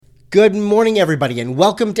Good morning, everybody, and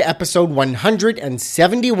welcome to episode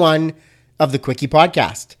 171 of the Quickie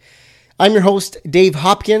Podcast. I'm your host, Dave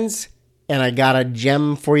Hopkins, and I got a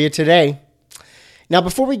gem for you today. Now,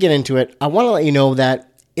 before we get into it, I want to let you know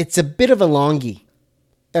that it's a bit of a longie,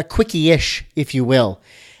 a quickie-ish, if you will.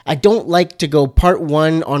 I don't like to go part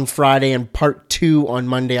one on Friday and part two on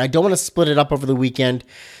Monday. I don't want to split it up over the weekend,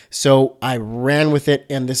 so I ran with it,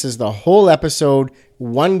 and this is the whole episode,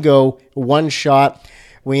 one go, one shot.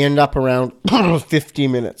 We end up around 50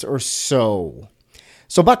 minutes or so.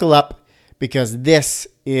 So buckle up, because this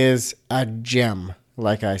is a gem,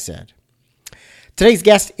 like I said. Today's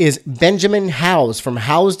guest is Benjamin Howes from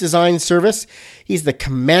Howes Design Service. He's the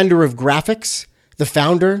commander of graphics, the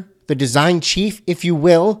founder, the design chief, if you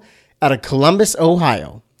will, out of Columbus,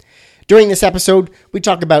 Ohio. During this episode, we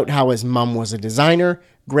talk about how his mom was a designer,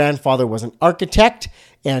 grandfather was an architect,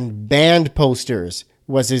 and band posters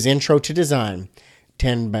was his intro to design.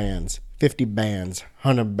 10 bands, 50 bands,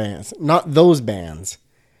 100 bands. Not those bands,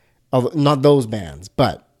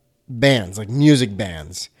 but bands, like music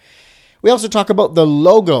bands. We also talk about the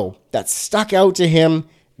logo that stuck out to him,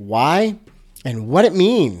 why, and what it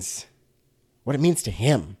means to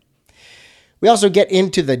him. We also get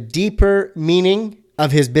into the deeper meaning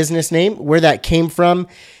of his business name, where that came from,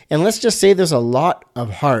 and let's just say there's a lot of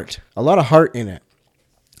heart in it.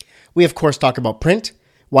 We, of course, talk about print,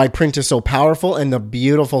 why print is so powerful, and the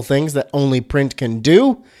beautiful things that only print can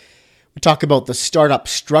do. We talk about the startup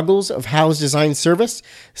struggles of Howes Design Service,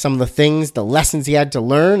 some of the things, the lessons he had to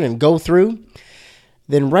learn and go through.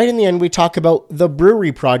 Then right in the end, we talk about the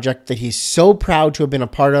brewery project that he's so proud to have been a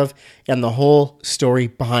part of and the whole story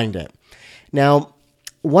behind it. Now,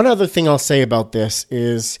 one other thing I'll say about this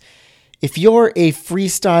is if you're a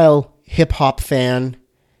freestyle hip-hop fan,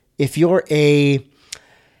 if you're a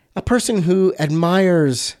person who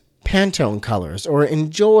admires Pantone colors or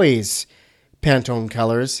enjoys Pantone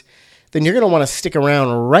colors, then you're going to want to stick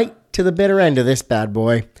around right to the bitter end of this bad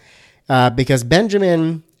boy, because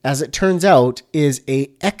Benjamin, as it turns out, is an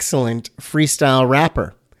excellent freestyle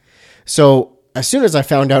rapper. So as soon as I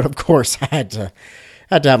found out, of course, I had to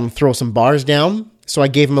have him throw some bars down. So I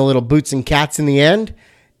gave him a little boots and cats in the end.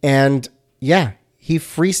 And yeah, he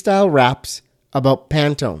freestyle raps about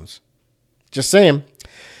Pantones. Just saying.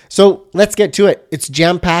 So let's get to it. It's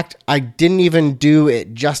jam-packed. I didn't even do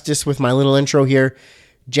it justice with my little intro here.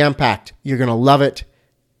 Jam-packed. You're going to love it.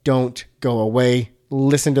 Don't go away.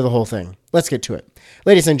 Listen to the whole thing. Let's get to it.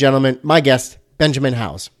 Ladies and gentlemen, my guest, Benjamin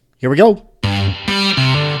Howes. Here we go.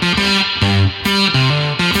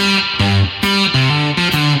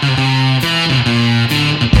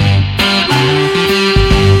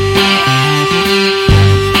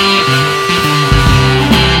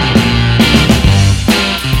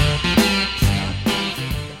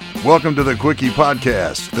 Welcome to the Quickie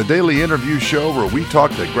Podcast, the daily interview show where we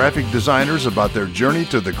talk to graphic designers about their journey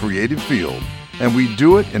to the creative field. And we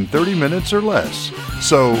do it in 30 minutes or less.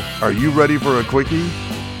 So, are you ready for a Quickie?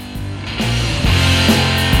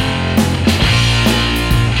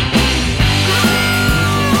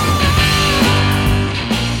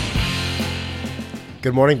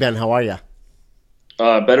 Good morning, Ben. How are you?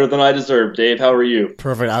 Better than I deserve, Dave. How are you?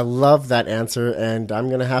 Perfect. I love that answer, and I'm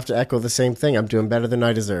going to have to echo the same thing. I'm doing better than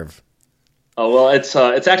I deserve. Oh, well, it's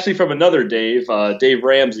actually from another Dave, Dave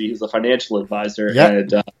Ramsey. He's a financial advisor, yep.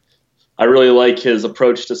 And I really like his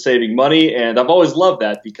approach to saving money, and I've always loved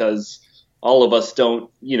that because all of us don't,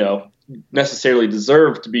 necessarily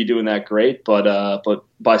deserve to be doing that great, but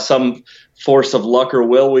by some force of luck or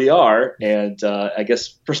will, we are. And I guess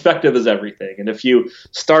perspective is everything. And if you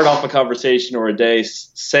start off a conversation or a day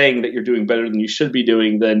saying that you're doing better than you should be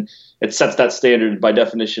doing, then it sets that standard. By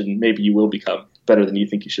definition, maybe you will become better than you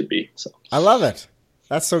think you should be. So I love it.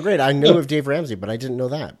 That's so great. I knew of Dave Ramsey, but I didn't know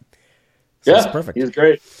that. So yeah, that's perfect. He's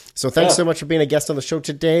great. So thanks so much for being a guest on the show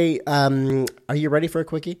today. Are you ready for a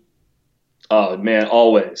quickie? Oh, man,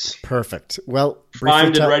 always. Perfect. Well,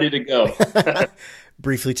 primed and ready to go.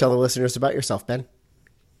 Briefly tell the listeners about yourself, Ben.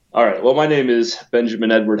 All right. Well, my name is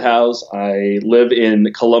Benjamin Edward Howes. I live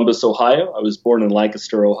in Columbus, Ohio. I was born in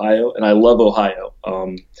Lancaster, Ohio, and I love Ohio.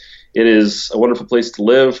 It is a wonderful place to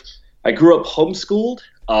live. I grew up homeschooled,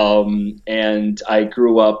 and I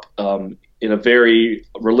grew up in a very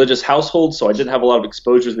religious household, so I didn't have a lot of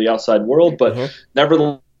exposure to the outside world, but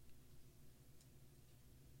nevertheless,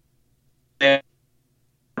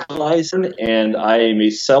 and I am a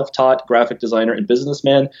self-taught graphic designer and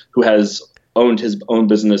businessman who has owned his own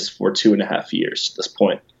business for 2.5 years at this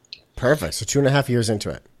point. Perfect. So 2.5 years into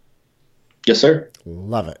it. Yes, sir.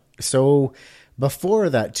 Love it. So before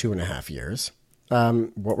that 2.5 years,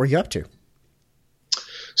 what were you up to?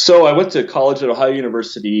 So I went to college at Ohio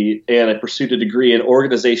University, and I pursued a degree in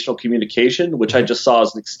organizational communication, which I just saw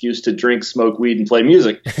as an excuse to drink, smoke weed, and play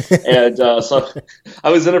music. And so I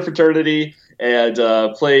was in a fraternity and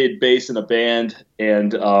played bass in a band.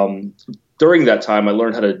 And during that time, I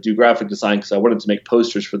learned how to do graphic design because I wanted to make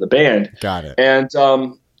posters for the band. Got it. And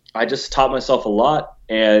I just taught myself a lot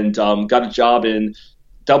and got a job in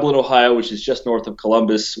Dublin, Ohio, which is just north of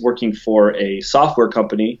Columbus, working for a software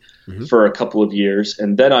company for a couple of years.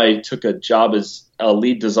 And then I took a job as a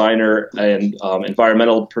lead designer and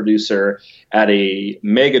environmental producer at a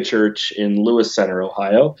mega church in Lewis Center,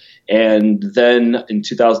 Ohio. And then in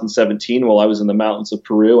 2017, while I was in the mountains of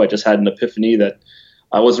Peru, I just had an epiphany that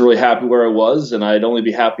I wasn't really happy where I was, and I'd only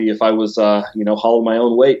be happy if I was, hauling my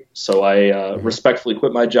own weight. So I respectfully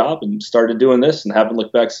quit my job and started doing this and haven't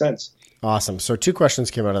looked back since. Awesome. So 2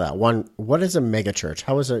 questions came out of that. One, what is a mega church?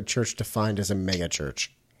 How is a church defined as a mega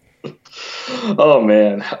church? Oh,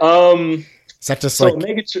 man. Is that just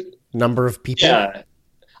number of people? Yeah.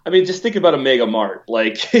 I mean, just think about a mega mart.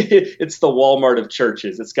 Like it's the Walmart of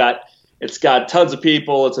churches. It's got tons of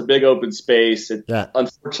people. It's a big open space.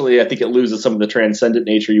 Unfortunately, I think it loses some of the transcendent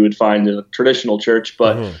nature you would find in a traditional church,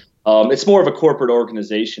 but it's more of a corporate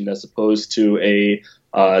organization as opposed to a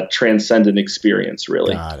transcendent experience,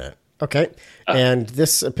 really. Got it. Okay. And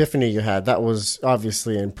this epiphany you had, that was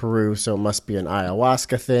obviously in Peru, so it must be an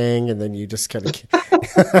ayahuasca thing, and then you just kind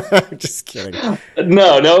of just kidding.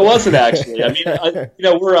 No, it wasn't actually. I mean,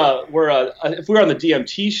 we're if we were on the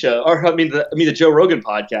DMT show, or the Joe Rogan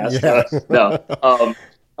podcast. No.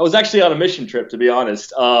 I was actually on a mission trip, to be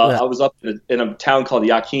honest. I was up in a town called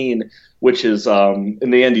Yaquin, which is in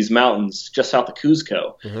the Andes Mountains, just south of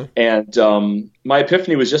Cuzco. And my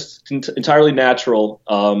epiphany was just entirely natural.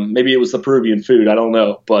 Maybe it was the Peruvian food, I don't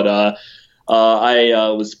know. But I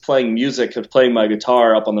was playing music, playing my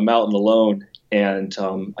guitar up on the mountain alone. And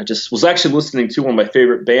I just was actually listening to one of my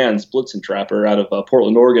favorite bands, Blitzen Trapper, out of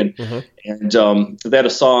Portland, Oregon. And they had a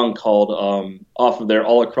song called, off of their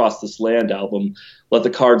All Across This Land album, Let the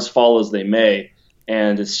Cards Fall As They May.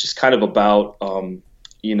 And it's just kind of about,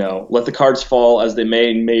 let the cards fall as they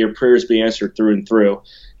may, and may your prayers be answered through and through.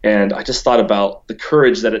 And I just thought about the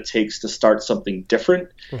courage that it takes to start something different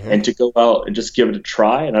and to go out and just give it a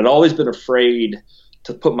try. And I'd always been afraid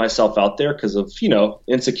to put myself out there because of,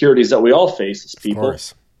 insecurities that we all face as people.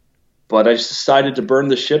 But I just decided to burn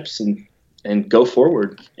the ships and go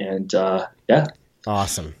forward. And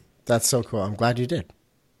Awesome. That's so cool. I'm glad you did.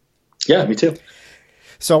 Yeah, me too.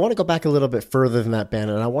 So I want to go back a little bit further than that, Ben,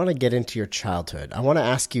 and I want to get into your childhood. I want to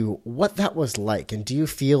ask you what that was like, and do you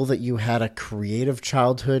feel that you had a creative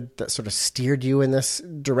childhood that sort of steered you in this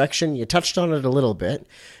direction? You touched on it a little bit,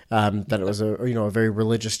 that it was a very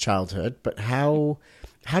religious childhood, but how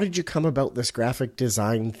did you come about this graphic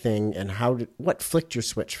design thing, and what flicked your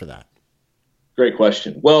switch for that? Great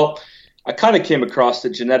question. Well, I kind of came across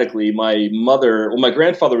it genetically. My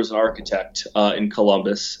grandfather was an architect in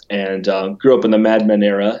Columbus and grew up in the Mad Men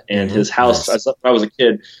era. And his house, when I was a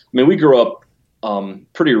kid, we grew up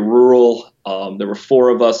pretty rural. There were 4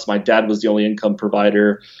 of us. My dad was the only income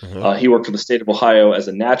provider. He worked for the state of Ohio as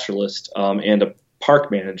a naturalist and a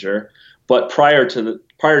park manager. But prior to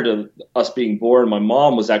us being born, my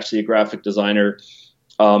mom was actually a graphic designer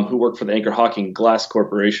who worked for the Anchor Hawking Glass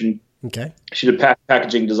Corporation. Okay. She did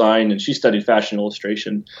packaging design, and she studied fashion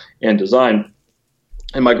illustration and design.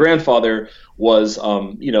 And my grandfather was, I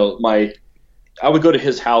would go to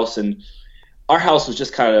his house, and our house was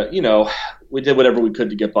just kind of, we did whatever we could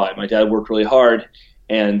to get by. My dad worked really hard,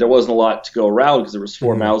 and there wasn't a lot to go around because there was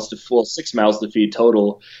 6 mouths to feed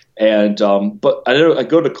total. And but I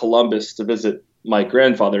go to Columbus to visit my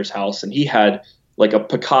grandfather's house, and he had like a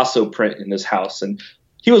Picasso print in his house, and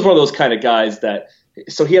he was one of those kind of guys that.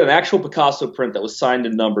 So he had an actual Picasso print that was signed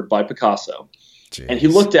and numbered by Picasso. Jeez. And he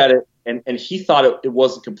looked at it and he thought it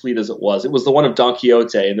wasn't complete as it was. It was the one of Don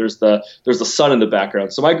Quixote, and there's the sun in the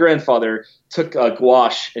background. So my grandfather took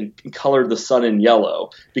gouache and colored the sun in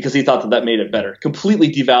yellow because he thought that made it better. Completely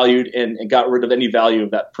devalued and got rid of any value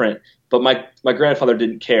of that print. But my grandfather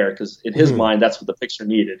didn't care because in his mind, that's what the picture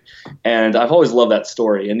needed. And I've always loved that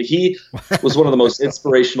story. And he was one of the most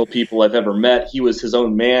inspirational people I've ever met. He was his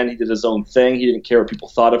own man. He did his own thing. He didn't care what people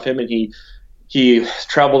thought of him. And he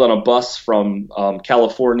traveled on a bus from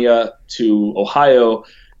California to Ohio,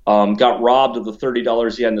 got robbed of the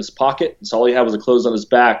 $30 he had in his pocket. And so all he had was the clothes on his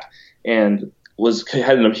back, and he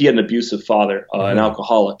had an abusive father, an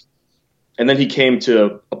alcoholic. And then he came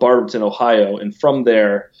to Barberton, Ohio. And from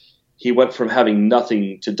there, he went from having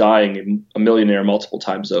nothing to dying a millionaire multiple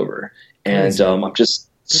times over. And I'm just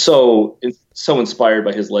so inspired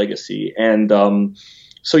by his legacy. And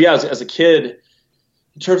as a kid,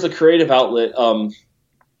 In terms of creative outlet,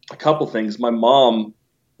 a couple things. My mom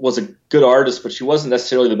was a good artist, but she wasn't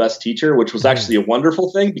necessarily the best teacher, which was actually a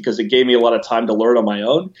wonderful thing because it gave me a lot of time to learn on my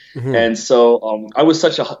own. And so I was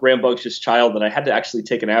such a rambunctious child that I had to actually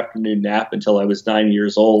take an afternoon nap until I was 9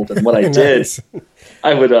 years old. And what I did,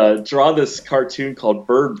 I would draw this cartoon called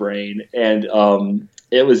Bird Brain, and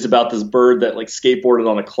it was about this bird that like skateboarded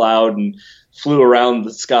on a cloud and flew around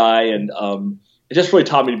the sky, and it just really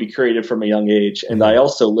taught me to be creative from a young age. And I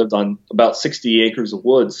also lived on about 60 acres of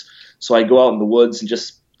woods, so I'd go out in the woods and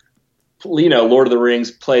just, Lord of the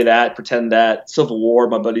Rings, play that, pretend that, Civil War,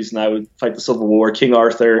 my buddies and I would fight the Civil War, King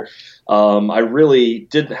Arthur. I really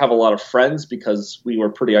didn't have a lot of friends because we were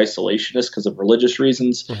pretty isolationist because of religious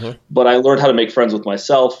reasons, but I learned how to make friends with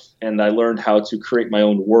myself, and I learned how to create my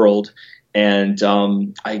own world. And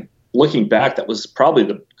looking back, that was probably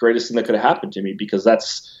the greatest thing that could have happened to me, because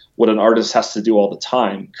that's what an artist has to do all the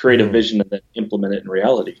time, create a vision and then implement it in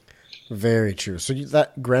reality. Very true. So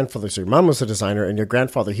that grandfather, so your mom was a designer, and your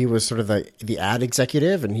grandfather, he was sort of the ad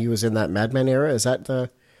executive, and he was in that Madman era. Is that the?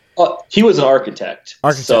 He was an architect.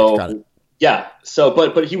 So, got it. Yeah. So,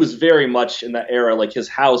 but he was very much in that era. Like his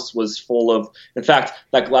house was full of, in fact,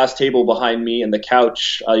 that glass table behind me and the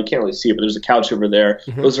couch, you can't really see it, but there's a couch over there.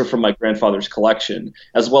 Those are from my grandfather's collection,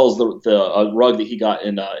 as well as the rug that he got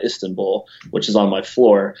in Istanbul, which is on my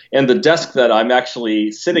floor. And the desk that I'm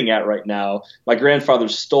actually sitting at right now, my grandfather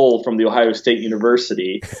stole from the Ohio State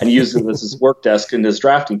University and used it as his work desk and his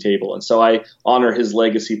drafting table. And so I honor his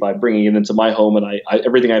legacy by bringing it into my home, and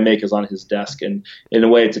everything I make is on his desk. And in a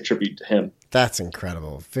way, it's a tribute to him. That's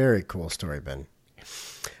incredible. Very cool story, Ben.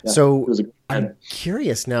 Yeah, so I'm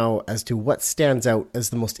curious now as to what stands out as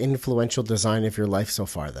the most influential design of your life so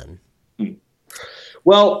far then.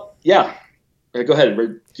 Well, yeah. Go ahead.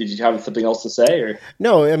 Did you have something else to say? Or?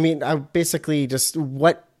 No, I mean, I basically just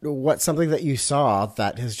what's something that you saw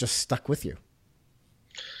that has just stuck with you?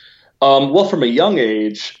 Well, from a young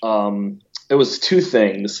age, it was two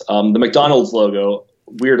things. The McDonald's logo,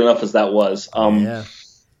 weird enough as that was.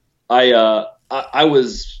 I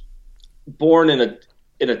was born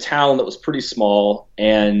in a town that was pretty small,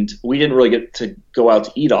 and we didn't really get to go out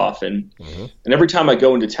to eat often. And every time I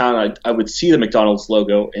go into town, I would see the McDonald's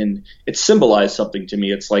logo, and it symbolized something to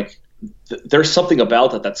me. It's like there's something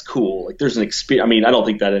about that that's cool. Like there's an experience. I mean, I don't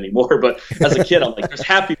think that anymore, but as a kid, I'm like, there's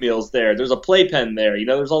Happy Meals there. There's a playpen there.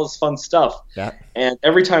 There's all this fun stuff. Yeah. And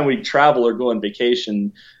every time we travel or go on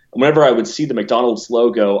vacation, whenever I would see the McDonald's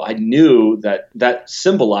logo, I knew that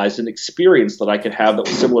symbolized an experience that I could have that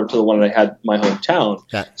was similar to the one that I had in my hometown.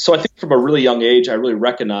 Yeah. So I think from a really young age, I really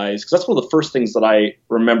recognized, because that's one of the first things that I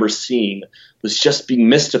remember seeing was just being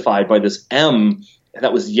mystified by this M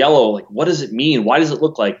that was yellow. Like, what does it mean? Why does it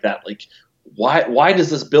look like that? Like, why does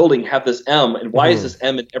this building have this M? And why is this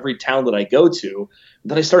M in every town that I go to?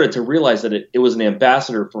 And then I started to realize that it was an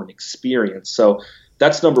ambassador for an experience. So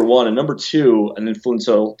that's number one. And number two, an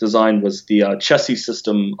influential design was the Chessie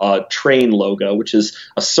System train logo, which is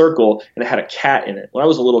a circle, and it had a cat in it. When I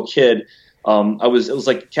was a little kid, it was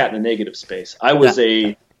like a cat in a negative space. I was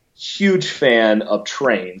a huge fan of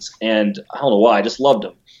trains, and I don't know why, I just loved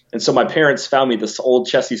them. And so my parents found me this old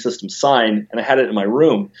Chessie System sign, and I had it in my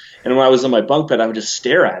room. And when I was in my bunk bed, I would just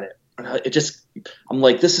stare at it. I'm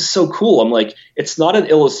like, this is so cool. I'm like, it's not an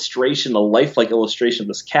illustration, a lifelike illustration of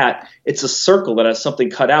this cat. It's a circle that has something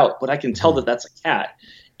cut out, but I can tell that that's a cat.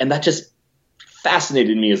 And that just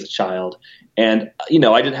fascinated me as a child. And,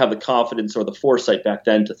 I didn't have the confidence or the foresight back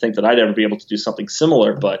then to think that I'd ever be able to do something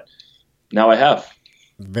similar, but now I have.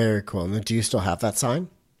 Very cool. And do you still have that sign?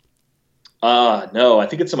 No, I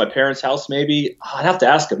think it's in my parents' house, maybe. I'd have to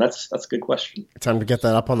ask them. That's a good question. Time to get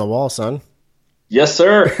that up on the wall, son. Yes,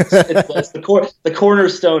 sir. It's the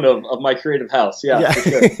cornerstone of my creative house. Yeah. For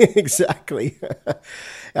sure. Exactly.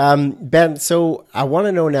 Ben, so I want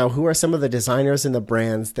to know now, who are some of the designers and the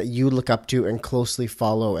brands that you look up to and closely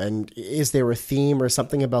follow? And is there a theme or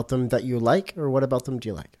something about them that you like, or what about them do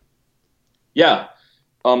you like? Yeah.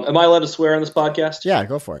 Am I allowed to swear on this podcast? Yeah,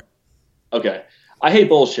 go for it. Okay. I hate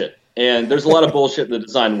bullshit. And there's a lot of bullshit in the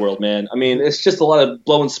design world, man. I mean, it's just a lot of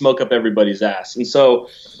blowing smoke up everybody's ass. And so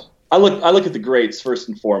I look at the greats first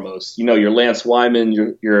and foremost. Your Lance Wyman,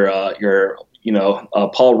 your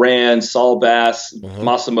Paul Rand, Saul Bass,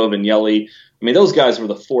 Massimo Vignelli. I mean, those guys were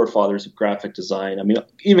the forefathers of graphic design. I mean,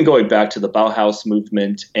 even going back to the Bauhaus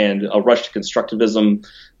movement and a rush to constructivism,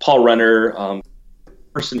 Paul Renner,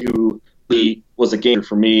 person who was a gainer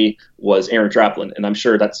for me was Aaron Draplin, and I'm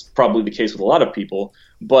sure that's probably the case with a lot of people.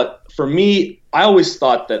 But for me, I always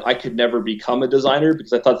thought that I could never become a designer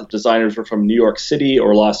because I thought that designers were from New York City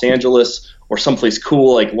or Los Angeles or someplace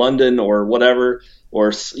cool like London or whatever,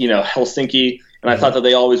 or Helsinki. And I thought that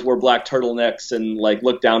they always wore black turtlenecks and like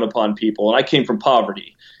looked down upon people. And I came from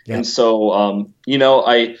poverty. Yeah. And so, you know,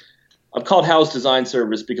 I'm called Howe's Design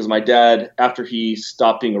Service because my dad, after he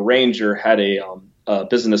stopped being a ranger, had a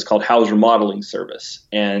business called Howe's Remodeling Service.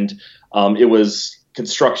 And it was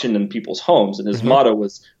construction in people's homes. And his motto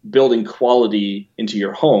was building quality into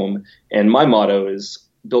your home. And my motto is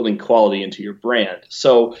building quality into your brand.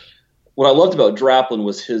 So what I loved about Draplin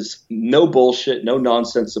was his no bullshit, no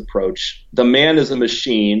nonsense approach. The man is a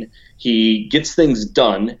machine. He gets things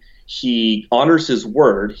done. He honors his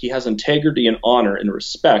word. He has integrity and honor and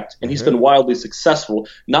respect. And he's been wildly successful,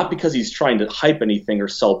 not because he's trying to hype anything or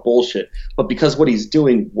sell bullshit, but because what he's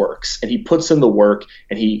doing works. And he puts in the work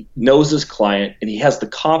and he knows his client and he has the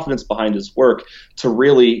confidence behind his work to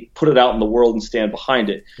really put it out in the world and stand behind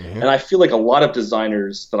it. And I feel like a lot of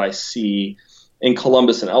designers that I see in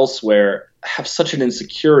Columbus and elsewhere have such an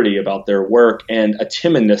insecurity about their work and a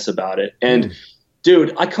timidness about it. And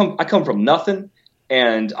dude, I come from nothing.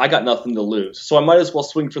 And I got nothing to lose. So I might as well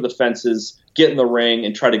swing for the fences, get in the ring,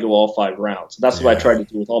 and try to go all 5 rounds. That's what I try to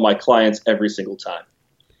do with all my clients every single time.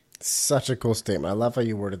 Such a cool statement. I love how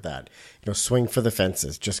you worded that. You know, swing for the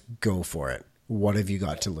fences. Just go for it. What have you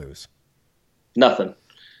got to lose? Nothing.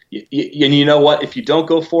 And you know what? If you don't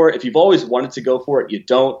go for it, if you've always wanted to go for it, you're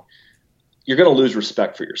going to lose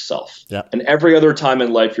respect for yourself. Yep. And every other time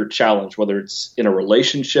in life you're challenged, whether it's in a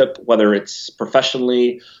relationship, whether it's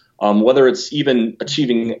professionally, whether it's even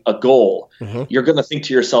achieving a goal, you're going to think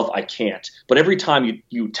to yourself, I can't. But every time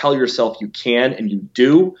you tell yourself you can and you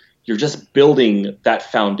do, you're just building that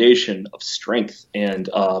foundation of strength and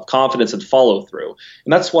confidence and follow through.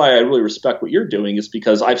 And that's why I really respect what you're doing, is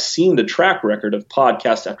because I've seen the track record of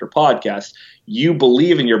podcast after podcast. You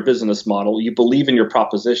believe in your business model. You believe in your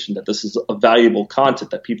proposition that this is a valuable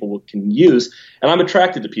content that people can use. And I'm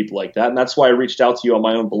attracted to people like that. And that's why I reached out to you on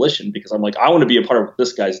my own volition, because I'm like, I want to be a part of what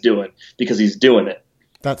this guy's doing because he's doing it.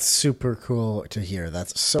 That's super cool to hear.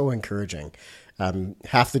 That's so encouraging.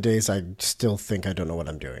 Half the days I still think I don't know what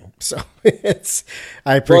I'm doing. So I appreciate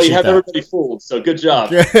that. Well, you have everybody fooled. So good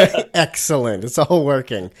job. Excellent. It's all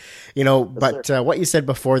working, you know, but what you said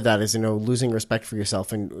before that is, you know, losing respect for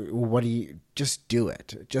yourself, and just do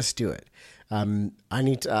it. Just do it. I'm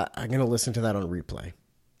going to listen to that on replay.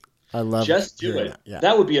 I love just do it. That. Yeah.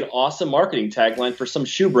 That would be an awesome marketing tagline for some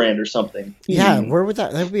shoe brand or something. Yeah. Where would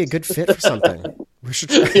that would be a good fit for something. We should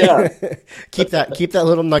try. keep that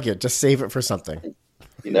little nugget. Just save it for something.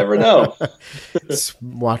 You never know. Just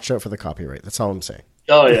watch out for the copyright. That's all I'm saying.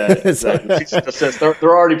 Oh yeah, exactly.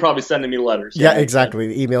 They're already probably sending me letters. Yeah, exactly.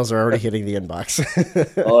 The emails are already hitting the inbox.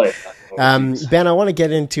 Oh yeah. Ben, I want to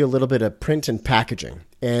get into a little bit of print and packaging,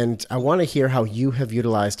 and I want to hear how you have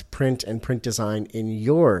utilized print and print design in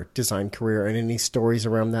your design career, and any stories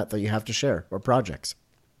around that you have to share, or projects.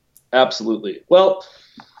 Absolutely. Well,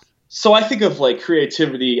 so I think of like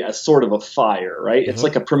creativity as sort of a fire, right? It's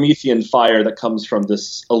like a Promethean fire that comes from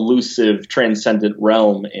this elusive, transcendent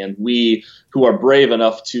realm, and we who are brave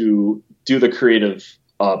enough to do the creative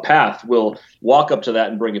path will walk up to that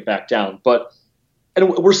and bring it back down. And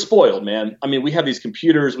we're spoiled, man. I mean, we have these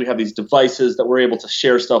computers, we have these devices that we're able to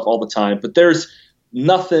share stuff all the time, but there's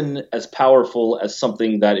nothing as powerful as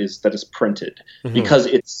something that is printed, because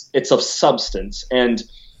it's of substance. And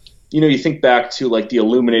you know, you think back to like the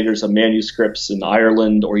illuminators of manuscripts in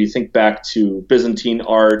Ireland, or you think back to Byzantine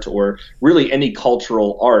art, or really any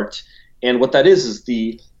cultural art. And what that is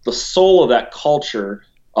the soul of that culture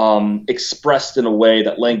expressed in a way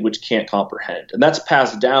that language can't comprehend. And that's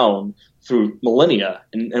passed down through millennia.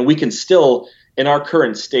 And we can still, in our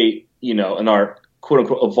current state, you know, in our quote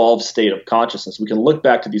unquote evolved state of consciousness, we can look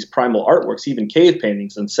back to these primal artworks, even cave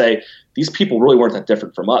paintings, and say, these people really weren't that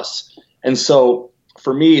different from us. And so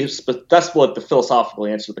for me, that's what the philosophical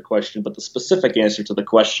answer to the question, but the specific answer to the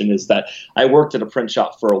question is that I worked at a print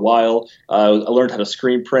shop for a while. I learned how to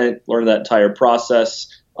screen print, learned that entire process.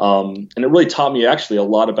 And it really taught me actually a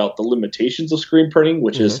lot about the limitations of screen printing,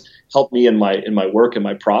 which has helped me in my work and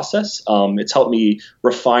my process. It's helped me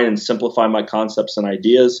refine and simplify my concepts and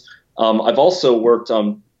ideas. I've also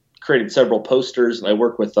created several posters, and I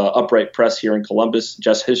work with Upright Press here in Columbus.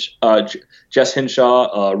 Jess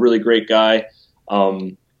Hinshaw, a really great guy.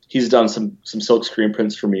 He's done some silk screen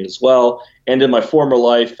prints for me as well. And in my former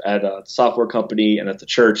life at a software company and at the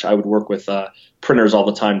church, I would work with printers all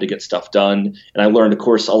the time to get stuff done. And I learned, of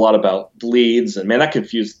course, a lot about bleeds. And man, that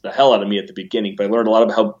confused the hell out of me at the beginning. But I learned a lot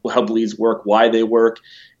about how bleeds work, why they work.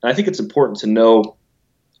 And I think it's important to know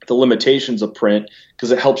the limitations of print,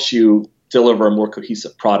 because it helps you deliver a more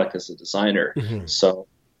cohesive product as a designer. So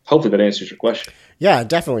hopefully that answers your question. Yeah,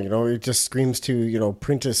 definitely. It just screams to,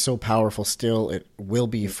 print is so powerful still. It will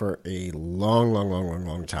be for a long, long, long, long,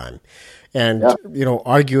 long time. And,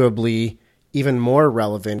 arguably even more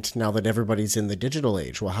relevant now that everybody's in the digital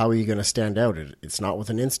age. Well, how are you going to stand out? It's not with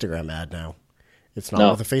an Instagram ad now. It's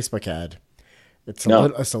not with a Facebook ad. It's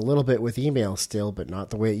a little bit with email still, but not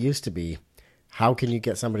the way it used to be. How can you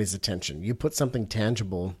get somebody's attention? You put something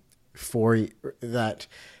tangible that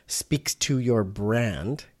speaks to your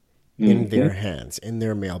brand in their hands, in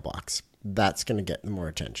their mailbox. That's going to get them more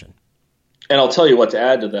attention. And I'll tell you what, to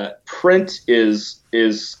add to that, print is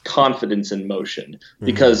confidence in motion.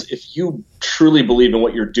 Because if you truly believe in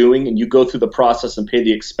what you're doing and you go through the process and pay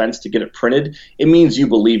the expense to get it printed, it means you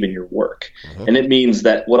believe in your work. And it means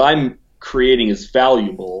that what I'm creating is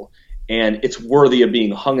valuable and it's worthy of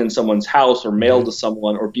being hung in someone's house or mailed to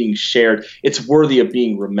someone or being shared. It's worthy of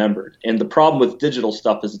being remembered. And the problem with digital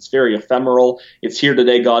stuff is it's very ephemeral. It's here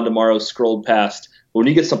today, gone tomorrow, scrolled past. But when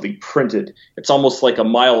you get something printed, it's almost like a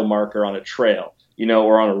mile marker on a trail,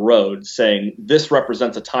 or on a road saying this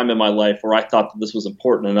represents a time in my life where I thought that this was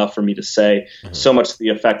important enough for me to say, so much to the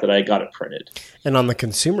effect that I got it printed. And on the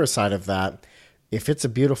consumer side of that, if it's a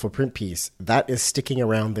beautiful print piece, that is sticking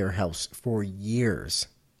around their house for years.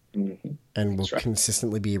 And will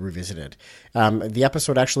consistently be revisited. The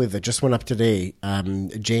episode actually that just went up today,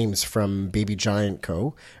 James from Baby Giant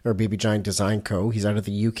Co. or Baby Giant Design Co. He's out of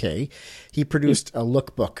the UK. He produced a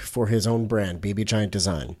lookbook for his own brand, Baby Giant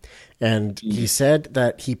Design. And he said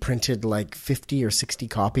that he printed like 50 or 60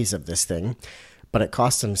 copies of this thing, but it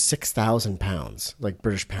cost him £6,000, like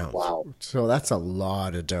British pounds. Wow. So that's a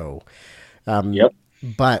lot of dough. Yep.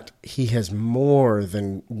 But he has more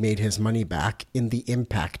than made his money back in the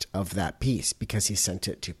impact of that piece because he sent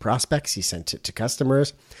it to prospects, he sent it to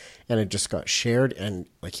customers, and it just got shared. And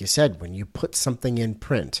like you said, when you put something in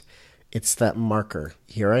print, it's that marker.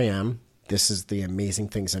 Here I am. This is the amazing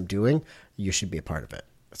things I'm doing. You should be a part of it.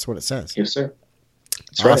 That's what it says. Yes, sir.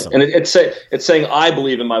 That's awesome. Right. And it's saying I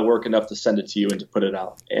believe in my work enough to send it to you and to put it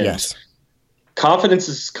out. And yes. Confidence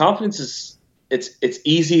is it's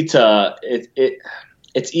easy to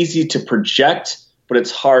it's easy to project, but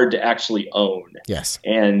it's hard to actually own. Yes.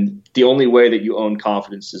 And the only way that you own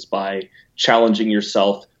confidence is by challenging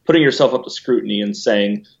yourself, putting yourself up to scrutiny and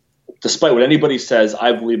saying, despite what anybody says,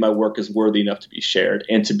 I believe my work is worthy enough to be shared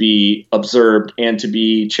and to be observed and to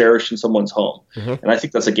be cherished in someone's home. And I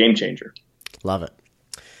think that's a game changer. Love it.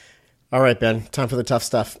 All right, Ben, time for the tough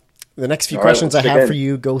stuff. The next few questions I have for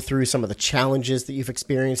you go through some of the challenges that you've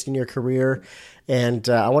experienced in your career. And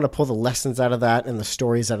I want to pull the lessons out of that and the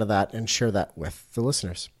stories out of that and share that with the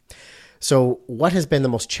listeners. So what has been the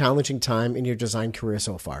most challenging time in your design career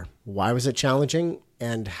so far? Why was it challenging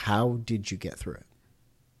and how did you get through it?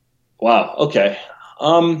 Wow. Okay.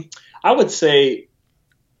 I would say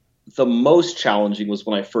the most challenging was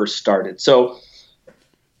when I first started. So,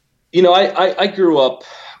 I grew up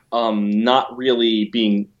not really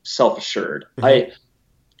being self-assured.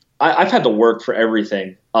 I've had to work for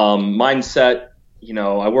everything. Mindset,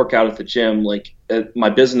 I work out at the gym, like my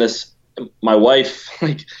business, my wife,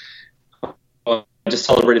 like I just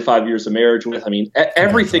celebrated 5 years of marriage with. I mean,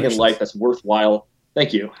 everything in life that's worthwhile.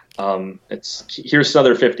 Thank you. Here's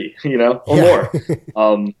another 50, or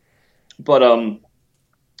more. But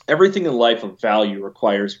everything in life of value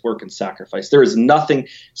requires work and sacrifice. There is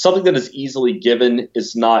something that is easily given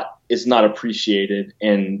is not appreciated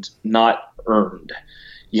and not earned.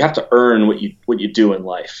 You have to earn what you do in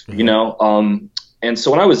life, And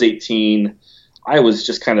so when I was 18, I was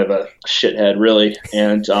just kind of a shithead, really,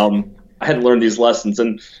 and I had to learn these lessons.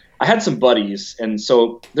 And I had some buddies, and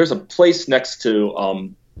so there's a place next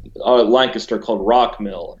to Lancaster called Rock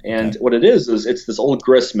Mill, and what it is it's this old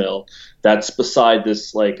grist mill that's beside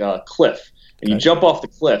this cliff, and you jump off the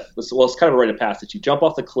cliff. It's kind of a rite of passage. You jump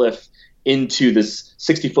off the cliff into this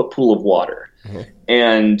 60-foot pool of water,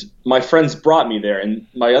 and my friends brought me there, and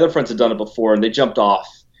my other friends had done it before, and they jumped off,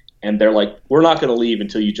 and they're like, "We're not going to leave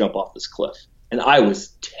until you jump off this cliff." And I was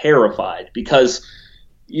terrified because,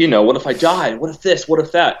 what if I died? What if this? What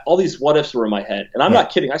if that? All these what ifs were in my head. And I'm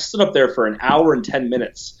not kidding. I stood up there for an hour and 10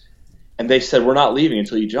 minutes, and they said, "We're not leaving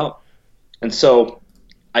until you jump." And so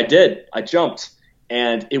I did. I jumped,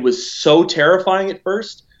 and it was so terrifying at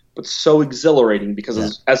first, but so exhilarating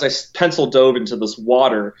because as I pencil dove into this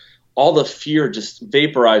water, all the fear just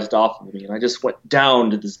vaporized off of me, and I just went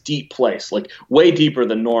down to this deep place, like way deeper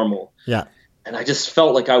than normal. Yeah. And I just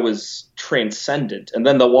felt like I was transcendent. And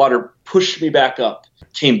then the water pushed me back up,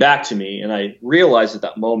 came back to me, and I realized at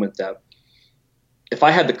that moment that if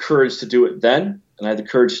I had the courage to do it then, and I had the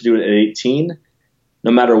courage to do it at 18,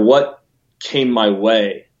 no matter what came my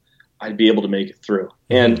way, I'd be able to make it through.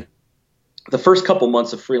 And the first couple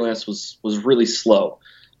months of freelance was really slow.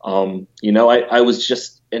 I was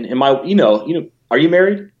just, and are you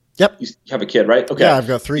married? Yep. You have a kid, right? Okay. Yeah, I've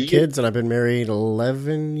got 3 kids, and I've been married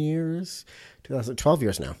 11 years, 12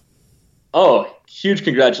 years now. Oh, huge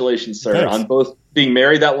congratulations, sir, Thanks. on both being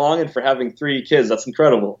married that long and for having 3 kids. That's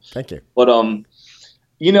incredible. Thank you. But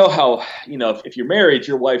you know how, if you're married,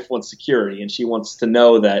 your wife wants security, and she wants to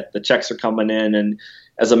know that the checks are coming in. And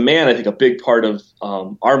as a man, I think a big part of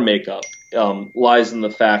our makeup lies in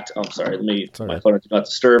the fact. I'm sorry, my phone did not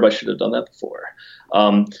disturb. I should have done that before.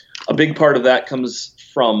 A big part of that comes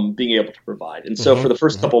from being able to provide. And so for the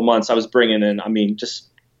first couple of months, I was bringing in, just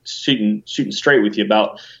shooting straight with you,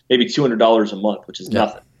 about maybe $200 a month, which is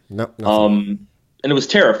nothing. Nothing. And it was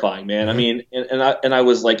terrifying, man. I mean, and I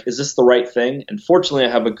was like, is this the right thing? And fortunately, I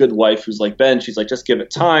have a good wife who's like, Ben, she's like, just give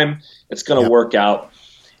it time. It's going to work out.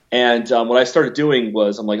 And what I started doing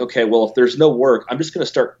was, I'm like, okay, well, if there's no work, I'm just going to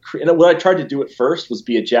start. And what I tried to do at first was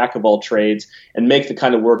be a jack of all trades and make the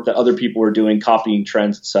kind of work that other people were doing, copying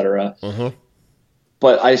trends, etc.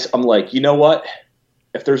 But I'm like, you know what?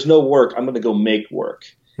 If there's no work, I'm going to go make work.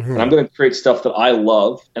 And I'm going to create stuff that I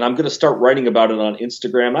love. And I'm going to start writing about it on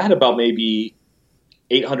Instagram. I had about maybe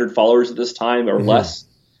 800 followers at this time or less.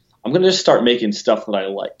 I'm going to just start making stuff that I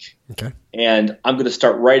like. Okay. And I'm going to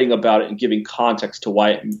start writing about it and giving context to why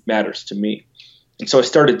it matters to me. And so I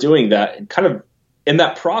started doing that, and kind of in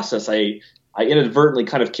that process, I inadvertently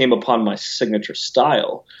kind of came upon my signature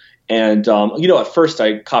style. And, at first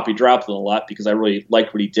I copied Draplin a lot because I really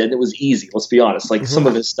liked what he did. And it was easy. Let's be honest. Like some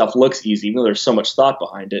of his stuff looks easy, even though there's so much thought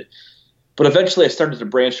behind it. But eventually I started to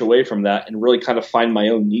branch away from that and really kind of find my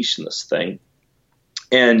own niche in this thing.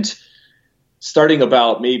 And starting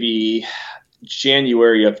about maybe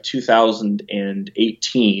January of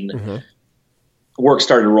 2018, work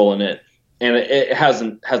started rolling in. And it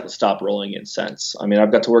hasn't stopped rolling in since. I mean,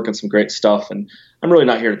 I've got to work on some great stuff, and I'm really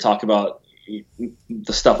not here to talk about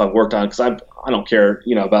the stuff I've worked on because I don't care,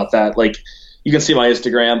 about that. Like, you can see my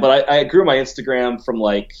Instagram, but I grew my Instagram from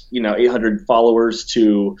 800 followers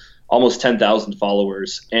to almost 10,000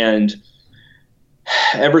 followers. And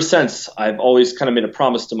ever since, I've always kind of made a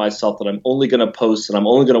promise to myself that I'm only going to post and I'm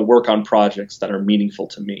only going to work on projects that are meaningful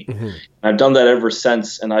to me. And I've done that ever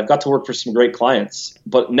since, and I've got to work for some great clients,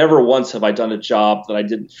 but never once have I done a job that I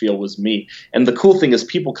didn't feel was me. And the cool thing is,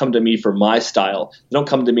 people come to me for my style. They don't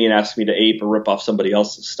come to me and ask me to ape or rip off somebody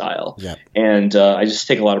else's style. And I just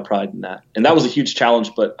take a lot of pride in that. And that was a huge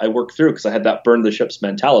challenge, but I worked through because I had that burn the ships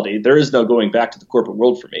mentality. There is no going back to the corporate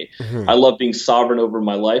world for me. I love being sovereign over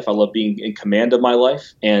my life. I love being in command of my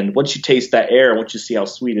life. And once you taste that air, once you see how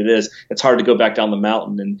sweet it is, it's hard to go back down the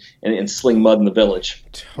mountain and sling mud in the village.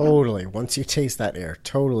 Totally. Once you taste that air,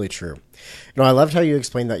 totally true. I loved how you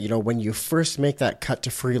explained that, when you first make that cut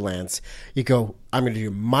to freelance, you go, I'm going to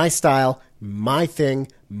do my style, my thing,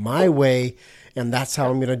 my way, and that's how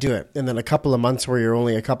I'm going to do it. And then a couple of months where you're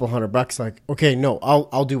only a couple $100, like, okay, no,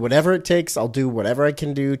 I'll do whatever it takes. I'll do whatever I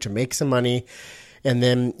can do to make some money. And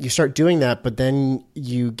then you start doing that, but then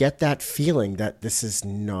you get that feeling that this is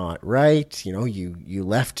not right. You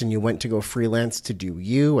left and you went to go freelance to do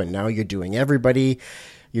you, and now you're doing everybody.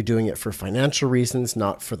 You're doing it for financial reasons,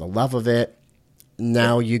 not for the love of it.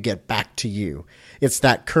 Now you get back to you. It's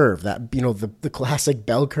that curve, that, the classic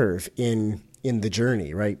bell curve in the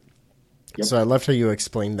journey, right? So I loved how you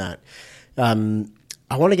explained that. I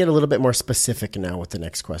want to get a little bit more specific now with the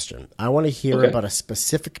next question. I want to hear about a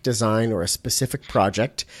specific design or a specific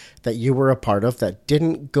project that you were a part of that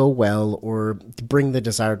didn't go well or bring the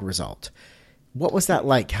desired result. What was that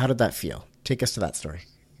like? How did that feel? Take us to that story.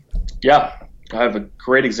 Yeah, I have a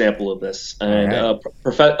great example of this, and a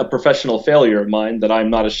professional failure of mine that I'm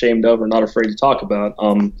not ashamed of or not afraid to talk about.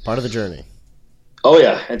 Part of the journey. Oh,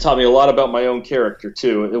 yeah. And taught me a lot about my own character,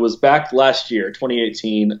 too. It was back last year,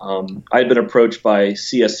 2018. I had been approached by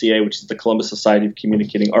CSCA, which is the Columbus Society of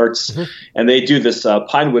Communicating Arts, and they do this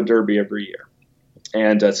Pinewood Derby every year.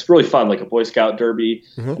 And it's really fun, like a Boy Scout Derby.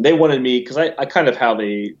 And they wanted me, because I kind of have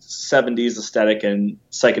a 70s aesthetic and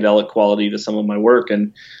psychedelic quality to some of my work,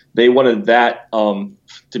 and they wanted that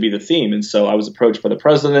to be the theme. And so I was approached by the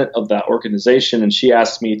president of that organization, and she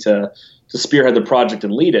asked me to spearhead the project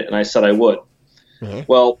and lead it, and I said I would.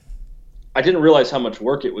 Well, I didn't realize how much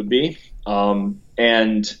work it would be.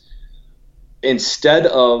 And instead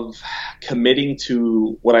of committing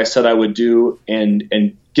to what I said I would do and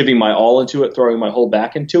giving my all into it, throwing my whole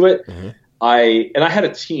back into it, I had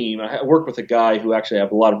a team. I worked with a guy who actually I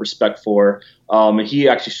have a lot of respect for. He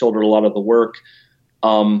actually shouldered a lot of the work.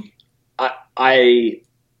 I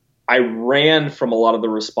ran from a lot of the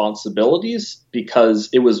responsibilities because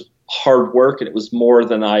it was hard work and it was more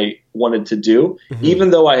than I wanted to do, even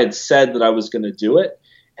though I had said that I was going to do it.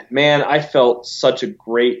 And man, I felt such a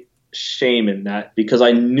great shame in that because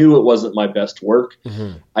I knew it wasn't my best work.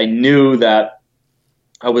 I knew that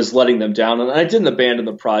I was letting them down, and I didn't abandon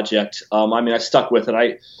the project. I stuck with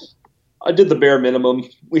it. I did the bare minimum.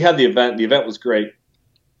 We had the event. The event was great.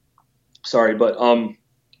 Sorry, but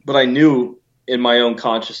I knew in my own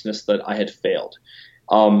consciousness that I had failed.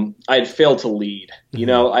 I had failed to lead.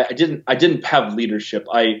 I didn't have leadership.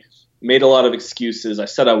 I made a lot of excuses. I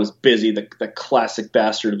said I was busy, the classic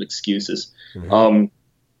bastard of excuses. And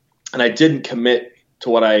I didn't commit to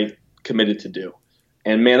what I committed to do.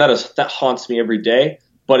 And man, that haunts me every day.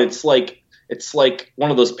 But it's like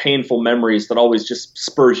one of those painful memories that always just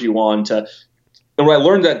spurs you on to. And what I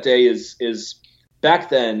learned that day is back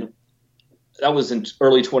then, that was in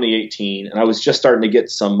early 2018, and I was just starting to get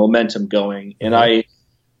some momentum going. And I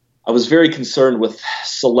was very concerned with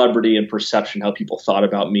celebrity and perception, how people thought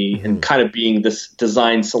about me, and kind of being this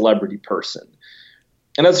design celebrity person.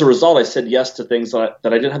 And as a result, I said yes to things that I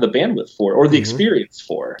didn't have the bandwidth for or the experience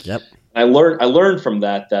for. Yep. I learned from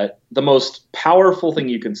that the most powerful thing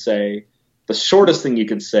you can say, the shortest thing you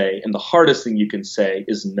can say, and the hardest thing you can say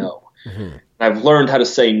is no. And I've learned how to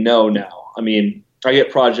say no now. I mean, I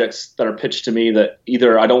get projects that are pitched to me that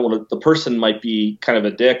either I don't want to, the person might be kind of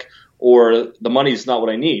a dick, or the money's not what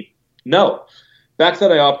I need. No. Back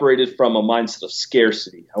then I operated from a mindset of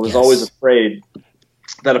scarcity. I was always afraid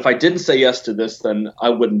that if I didn't say yes to this, then I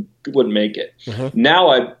wouldn't make it.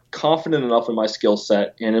 Now I'm confident enough in my skill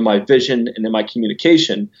set and in my vision and in my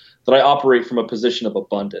communication that I operate from a position of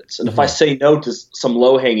abundance. And if I say no to some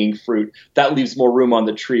low-hanging fruit, that leaves more room on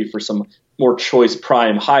the tree for some more choice,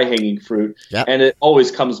 prime, high-hanging fruit. Yep. And it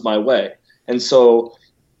always comes my way. And so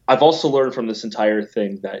I've also learned from this entire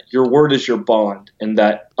thing that your word is your bond, and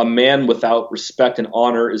that a man without respect and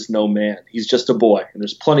honor is no man. He's just a boy, and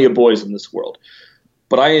there's plenty of boys in this world.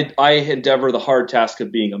 But I endeavor the hard task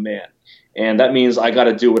of being a man, and that means I got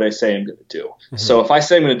to do what I say I'm going to do. So if I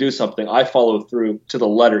say I'm going to do something, I follow through to the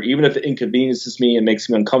letter, even if it inconveniences me and makes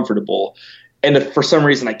me uncomfortable. And if for some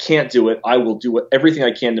reason I can't do it, I will do everything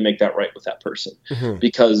I can to make that right with that person.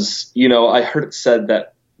 Because, I heard it said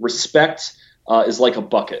that respect is like a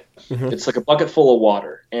bucket. It's like a bucket full of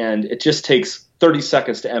water, and it just takes 30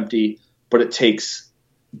 seconds to empty, but it takes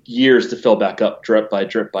years to fill back up, drip by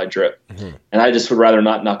drip by drip. And I just would rather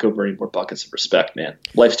not knock over any more buckets of respect, man.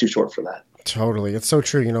 Life's too short for that. Totally. It's so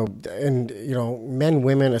true, and men,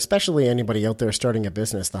 women, especially anybody out there starting a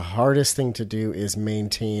business, the hardest thing to do is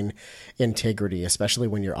maintain integrity, especially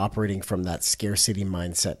when you're operating from that scarcity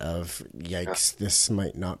mindset of, yikes, this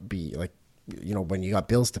might not be like, when you got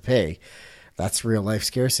bills to pay, that's real life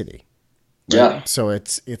scarcity. Right? Yeah. So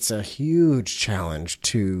it's a huge challenge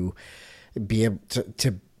to be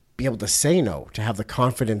able to say no, to have the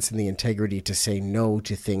confidence and the integrity to say no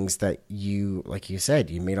to things that you, like you said,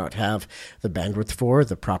 you may not have the bandwidth for,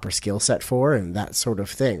 the proper skill set for, and that sort of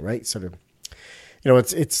thing, right? Sort of,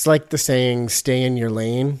 it's like the saying, stay in your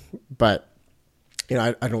lane, but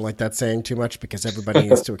I don't like that saying too much because everybody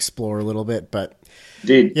needs to explore a little bit, but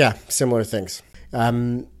indeed, yeah, similar things.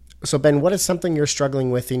 So Ben, what is something you're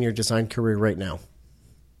struggling with in your design career right now?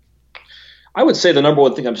 I would say the number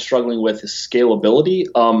one thing I'm struggling with is scalability.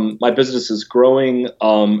 My business is growing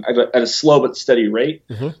at a slow but steady rate.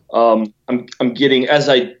 I'm getting, as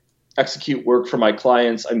I execute work for my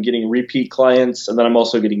clients, I'm getting repeat clients, and then I'm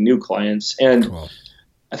also getting new clients. And cool.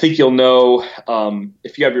 I think you'll know,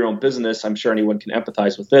 if you have your own business, I'm sure anyone can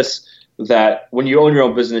empathize with this, that when you own your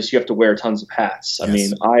own business, you have to wear tons of hats. Yes. I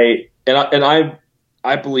mean,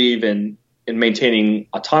 I believe in maintaining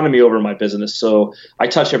autonomy over my business. So I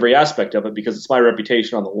touch every aspect of it because it's my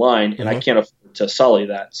reputation on the line, and I can't afford to sully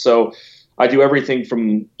that. So I do everything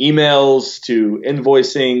from emails to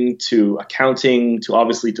invoicing to accounting to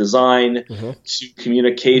obviously design to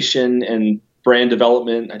communication and brand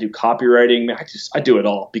development. I do copywriting. I do it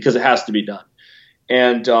all because it has to be done.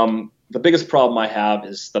 And the biggest problem I have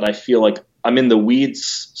is that I feel like I'm in the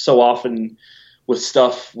weeds so often with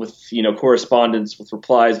stuff, with correspondence, with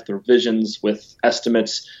replies, with revisions, with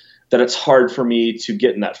estimates, that it's hard for me to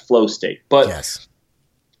get in that flow state. But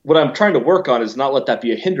what I'm trying to work on is not let that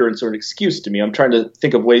be a hindrance or an excuse to me. I'm trying to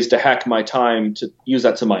think of ways to hack my time to use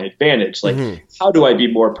that to my advantage. Like, how do I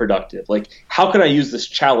be more productive? Like, how can I use this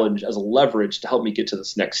challenge as a leverage to help me get to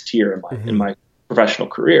this next tier in my professional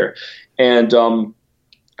career? And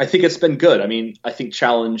I think it's been good. I mean, I think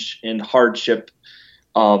challenge and hardship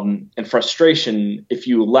and frustration, if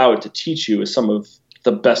you allow it to teach you, is some of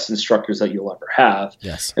the best instructors that you'll ever have.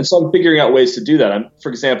 Yes. And so I'm figuring out ways to do that. For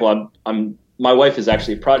example, my wife is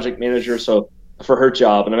actually a project manager, so for her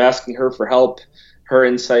job, and I'm asking her for help, her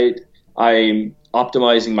insight. I'm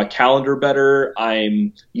optimizing my calendar better.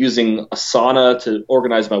 I'm using Asana to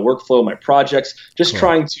organize my workflow, my projects, just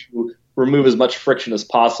trying to remove as much friction as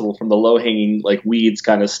possible from the low-hanging like weeds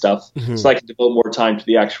kind of stuff, so I can devote more time to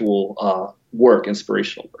the actual work,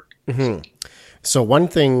 inspirational work. So one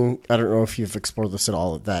thing, I don't know if you've explored this at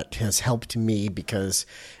all, that has helped me because,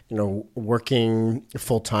 working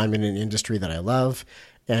full-time in an industry that I love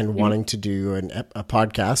and wanting to do a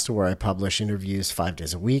podcast where I publish interviews 5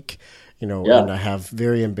 days a week, and I have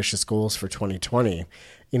very ambitious goals for 2020.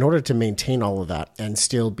 In order to maintain all of that and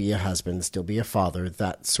still be a husband, still be a father,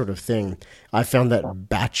 that sort of thing, I found that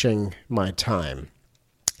batching my time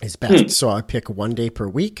is best. So I pick 1 day per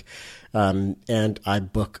week, and I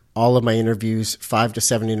book all of my interviews, 5 to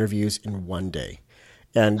 7 interviews in 1 day.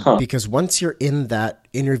 And because once you're in that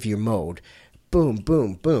interview mode, boom,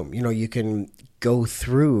 boom, boom, you can go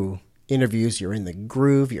through interviews, you're in the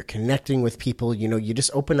groove, you're connecting with people, you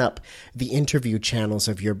just open up the interview channels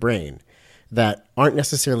of your brain that aren't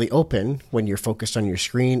necessarily open when you're focused on your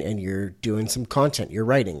screen and you're doing some content, you're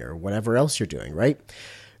writing or whatever else you're doing, right?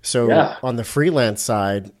 So on the freelance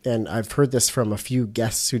side, and I've heard this from a few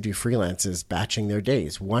guests who do freelance, is batching their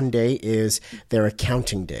days. 1 day is their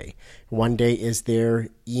accounting day. 1 day is their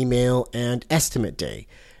email and estimate day.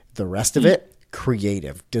 The rest of it,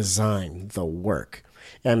 creative, design, the work.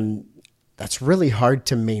 And that's really hard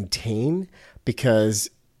to maintain because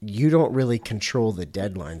you don't really control the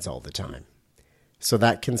deadlines all the time. So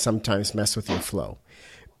that can sometimes mess with your flow.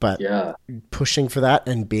 But pushing for that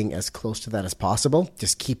and being as close to that as possible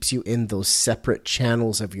just keeps you in those separate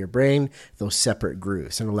channels of your brain, those separate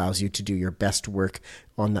grooves, and allows you to do your best work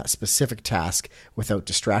on that specific task without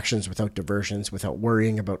distractions, without diversions, without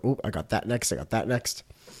worrying about, I got that next.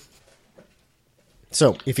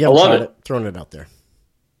 So if you haven't tried it, throwing it out there.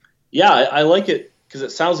 Yeah, I like it because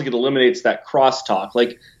it sounds like it eliminates that crosstalk.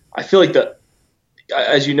 Like, I feel like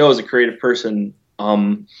as you know, as a creative person,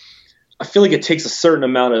 I feel like it takes a certain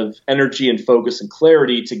amount of energy and focus and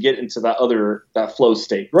clarity to get into that flow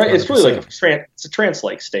state, right? 100%. It's really like it's a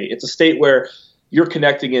trance-like state. It's a state where you're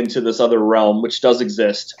connecting into this other realm, which does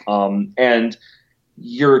exist, and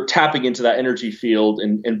you're tapping into that energy field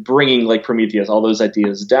and bringing, like Prometheus, all those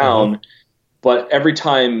ideas down. But every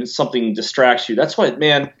time something distracts you, that's why,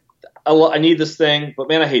 man, I need this thing, but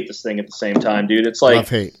man, I hate this thing at the same time, dude. It's like, love,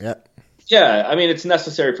 hate, yeah. I mean, it's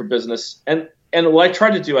necessary for business, and what I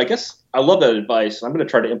try to do, I guess, I love that advice. I'm going to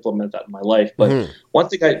try to implement that in my life. But one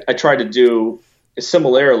thing I try to do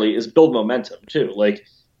similarly is build momentum too. Like,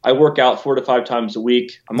 I work out 4 to 5 times a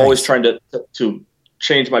week. I'm always trying to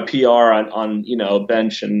change my PR on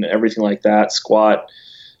bench and everything like that, squat,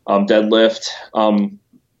 deadlift,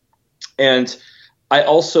 and I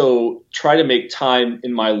also try to make time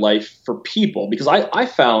in my life for people, because I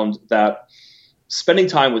found that spending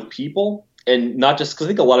time with people, and not just because I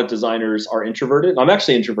think a lot of designers are introverted. I'm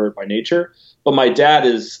actually introverted by nature, but my dad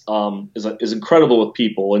is incredible with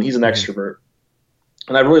people, and he's an extrovert.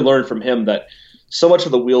 And I really learned from him that so much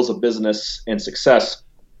of the wheels of business and success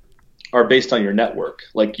are based on your network.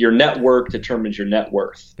 Like, your network determines your net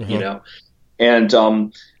worth, And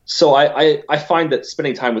so I find that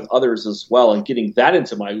spending time with others as well and getting that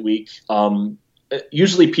into my week,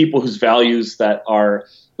 usually people whose values that are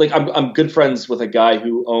like, I'm good friends with a guy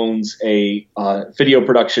who owns a video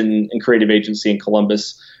production and creative agency in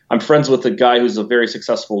Columbus. I'm friends with a guy who's a very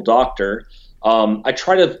successful doctor. I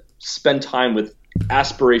try to spend time with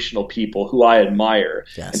aspirational people who I admire,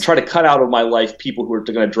 and try to cut out of my life people who are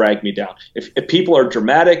going to drag me down. If people are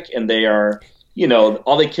dramatic and they are,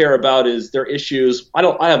 all they care about is their issues,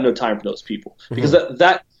 I have no time for those people, because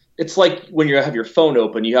that it's like when you have your phone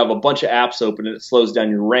open, you have a bunch of apps open and it slows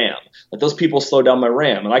down your RAM. Like, those people slow down my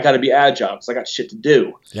RAM, and I got to be agile because I got shit to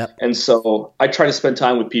do. And so I try to spend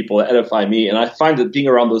time with people that edify me, and I find that being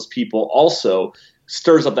around those people also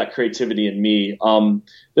stirs up that creativity in me.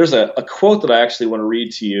 There's a quote that I actually want to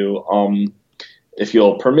read to you, if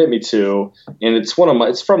you'll permit me to, and it's from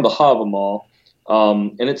the Havamal,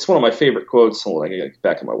 and it's one of my favorite quotes. Hold on, I gotta get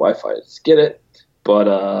back on my Wi-Fi to get it,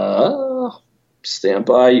 but stand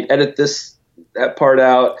by. You edit that part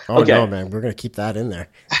out. Oh, okay. No, man, we're gonna keep that in there.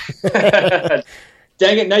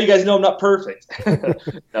 Dang it! Now you guys know I'm not perfect.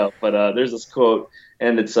 No, but there's this quote,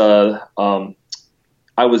 and it's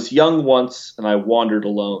I was young once, and I wandered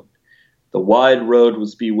alone. The wide road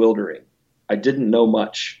was bewildering. I didn't know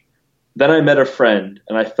much. Then I met a friend,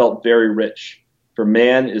 and I felt very rich. For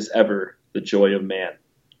man is ever the joy of man.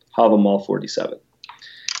 Havamal 47.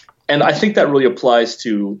 And I think that really applies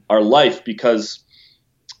to our life, because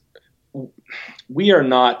we are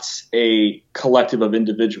not a collective of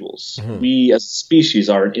individuals. We as a species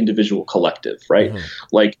are an individual collective, right?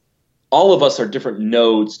 Like all of us are different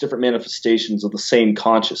nodes, different manifestations of the same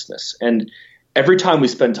consciousness. And every time we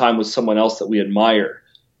spend time with someone else that we admire,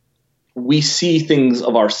 we see things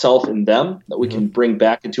of ourselves in them that we can bring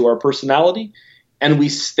back into our personality. And they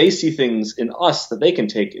see things in us that they can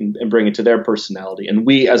take and bring into their personality. And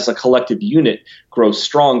we as a collective unit grow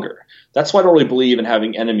stronger. That's why I don't really believe in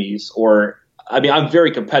having enemies I'm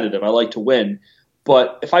very competitive. I like to win.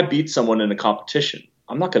 But if I beat someone in a competition,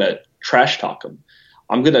 I'm not going to trash talk them.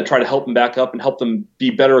 I'm going to try to help them back up and help them be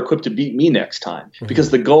better equipped to beat me next time,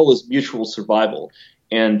 because the goal is mutual survival.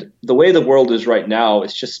 And the way the world is right now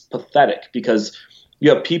is just pathetic, because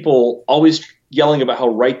you have people always yelling about how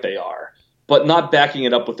right they are, but not backing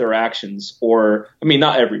it up with their actions. Or,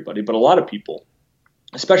 not everybody, but a lot of people,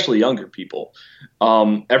 especially younger people.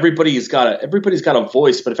 Everybody's got a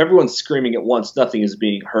voice, but if everyone's screaming at once, nothing is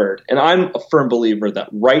being heard. And I'm a firm believer that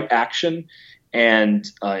right action and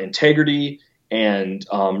integrity and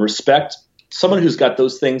respect, someone who's got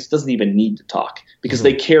those things doesn't even need to talk, because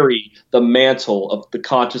they carry the mantle of the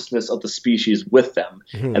consciousness of the species with them.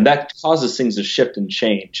 And that causes things to shift and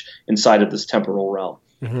change inside of this temporal realm.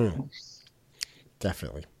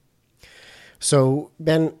 Definitely. So,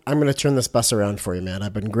 Ben, I'm going to turn this bus around for you, man.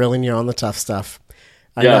 I've been grilling you on the tough stuff.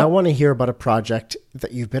 I now want to hear about a project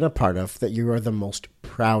that you've been a part of that you are the most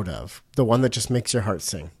proud of, the one that just makes your heart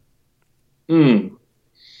sing.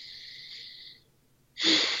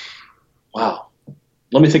 Wow.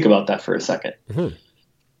 Let me think about that for a second.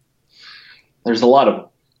 There's a lot of them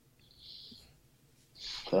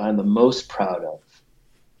that I'm the most proud of.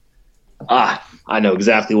 I know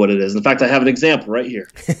exactly what it is. In fact, I have an example right here.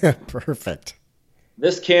 Perfect.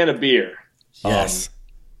 This can of beer. Yes.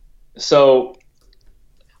 So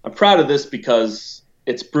I'm proud of this because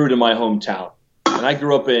it's brewed in my hometown. And I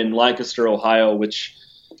grew up in Lancaster, Ohio, which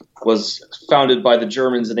was founded by the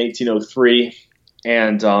Germans in 1803.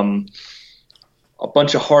 And a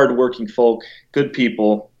bunch of hardworking folk, good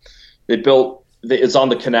people. It's on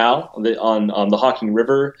the canal, on the Hocking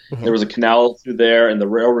River. There was a canal through there, and the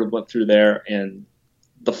railroad went through there. And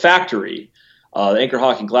the factory, the Anchor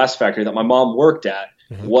Hocking glass factory that my mom worked at,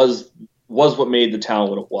 was what made the town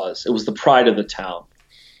what it was. It was the pride of the town.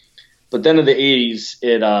 But then in the 80s,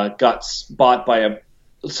 it got bought by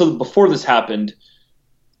so before this happened,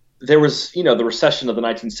 there was, the recession of the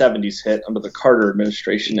 1970s hit under the Carter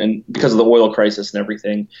administration, and because of the oil crisis and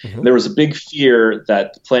everything, there was a big fear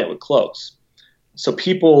that the plant would close. So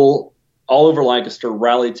people all over Lancaster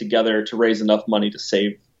rallied together to raise enough money to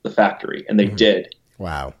save the factory, and they did.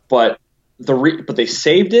 Wow. But they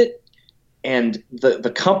saved it, and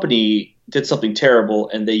the company did something terrible,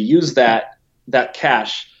 and they used that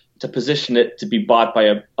cash to position it to be bought by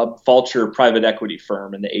a vulture private equity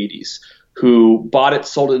firm in the 80s, who bought it,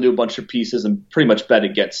 sold it into a bunch of pieces, and pretty much bet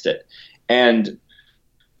against it. And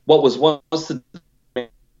what was once the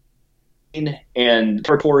and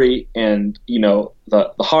territory and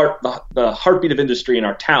the heartbeat of industry in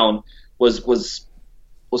our town was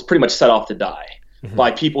pretty much set off to die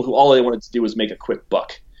by people who all they wanted to do was make a quick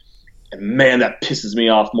buck. And man, that pisses me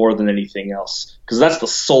off more than anything else, because that's the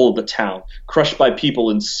soul of the town, crushed by people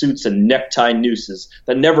in suits and necktie nooses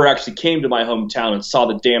that never actually came to my hometown and saw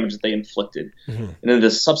the damage that they inflicted. And in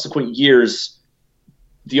the subsequent years,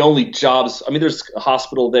 the only jobs, there's a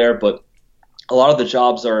hospital there, but a lot of the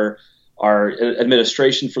jobs are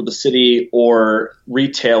administration for the city or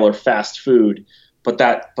retail or fast food. But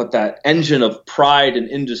that engine of pride and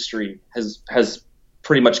industry has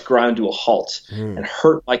pretty much ground to a halt and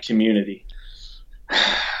hurt my community.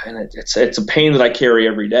 And it's a pain that I carry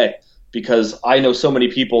every day, because I know so many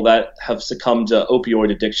people that have succumbed to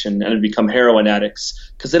opioid addiction and have become heroin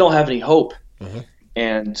addicts because they don't have any hope.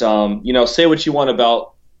 And say what you want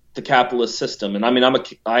about the capitalist system, and I'm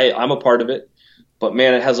a part of it, but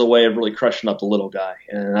man, it has a way of really crushing up the little guy,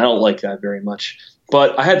 and I don't like that very much.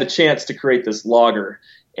 But I had the chance to create this lager,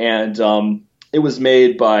 and it was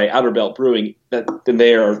made by Outer Belt Brewing,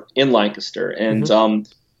 they are in Lancaster. And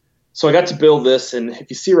so I got to build this, and if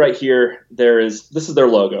you see right here, this is their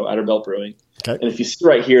logo, Outer Belt Brewing. Okay. And if you see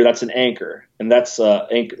right here, that's an anchor, and that's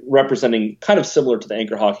anchor representing, kind of similar to the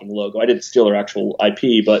Anchor Hocking logo. I didn't steal their actual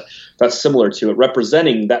IP, but that's similar to it,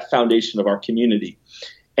 representing that foundation of our community.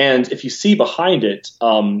 And if you see behind it,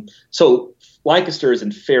 so Lancaster is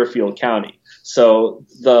in Fairfield County. So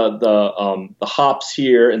the hops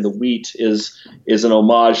here and the wheat is an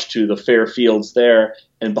homage to the Fairfields there.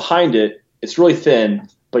 And behind it, it's really thin,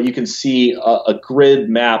 but you can see a grid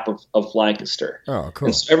map of Lancaster. Oh, cool.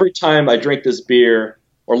 And so every time I drink this beer,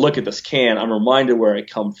 or look at this can, I'm reminded where I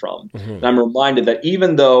come from. And I'm reminded that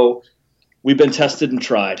even though we've been tested and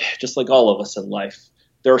tried, just like all of us in life,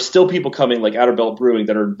 there are still people coming like Outer Belt Brewing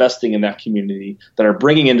that are investing in that community, that are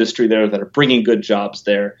bringing industry there, that are bringing good jobs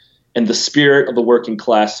there. And the spirit of the working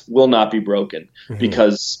class will not be broken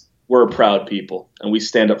because we're a proud people and we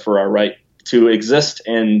stand up for our right to exist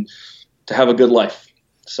and to have a good life.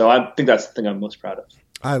 So I think that's the thing I'm most proud of.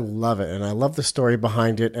 I love it. And I love the story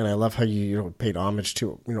behind it. And I love how you paid homage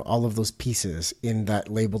to, all of those pieces in that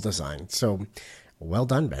label design. So well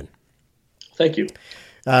done, Ben. Thank you.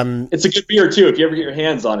 It's a good beer too. If you ever get your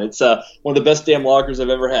hands on it, it's one of the best damn lagers I've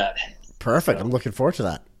ever had. Perfect. I'm looking forward to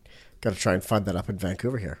that. Got to try and find that up in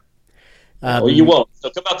Vancouver here. Well, you won't. So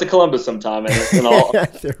come out to Columbus sometime, and I'll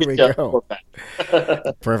there we go.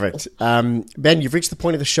 Perfect. Ben, you've reached the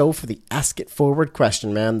point of the show for the Ask It Forward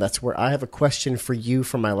question, man. That's where I have a question for you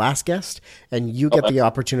from my last guest, and you get the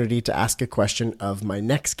opportunity to ask a question of my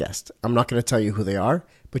next guest. I'm not going to tell you who they are,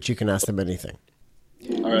 but you can ask them anything.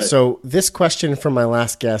 All right. So this question from my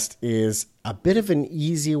last guest is a bit of an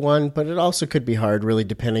easy one, but it also could be hard, really,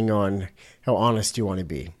 depending on how honest you want to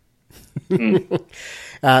be.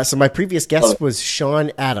 So my previous guest was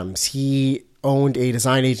Sean Adams. He owned a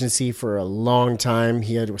design agency for a long time.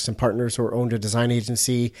 He had some partners who owned a design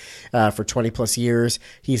agency for 20 plus years.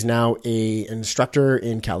 He's now an instructor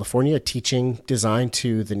in California, teaching design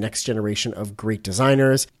to the next generation of great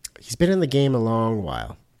designers. He's been in the game a long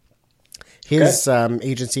while. His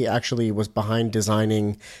agency actually was behind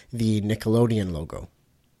designing the Nickelodeon logo.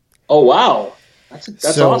 Oh, wow.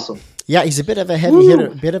 That's awesome. Yeah, he's a bit of a heavy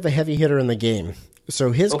hitter in the game.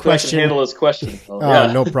 So his question. I can handle his question.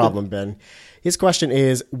 No problem, Ben. His question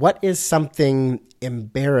is, what is something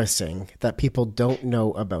embarrassing that people don't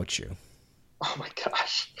know about you? Oh my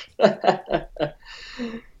gosh.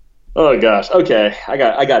 Oh gosh. Okay. I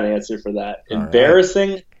got an answer for that. All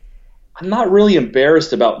embarrassing. Right. I'm not really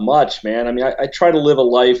embarrassed about much, man. I mean, I try to live a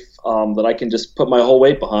life that I can just put my whole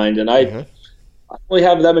weight behind, and I don't really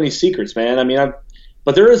have that many secrets, man. I mean,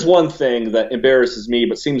 but there is one thing that embarrasses me,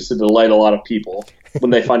 but seems to delight a lot of people when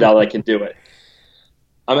they find out I can do it.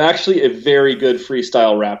 I'm actually a very good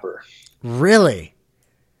freestyle rapper. Really?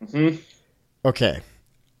 Mm-hmm. Okay.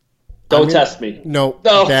 Don't test me. No.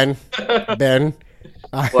 Ben.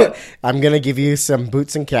 I'm going to give you some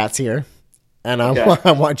boots and cats here, and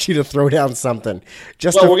I want you to throw down something.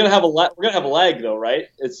 We're going to have a lag though, right?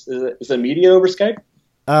 Is it immediate over Skype?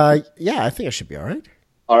 Yeah, I think it should be all right.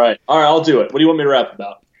 All right, I'll do it. What do you want me to rap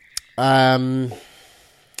about?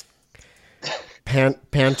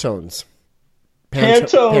 Pantones.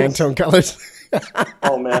 Pantone colors.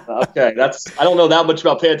 Oh man, okay. I don't know that much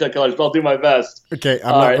about Pantone colors, but I'll do my best. Okay,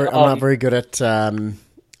 I'm not very good at the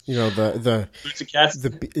boots and cats.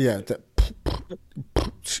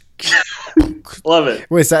 Love it.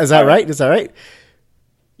 Wait, is that right? Is that right?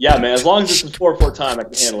 Yeah, man. As long as it's in 4/4 time, I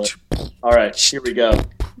can handle it. All right, here we go.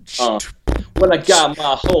 When I got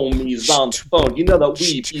my homies on the phone, you know that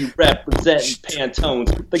we be representing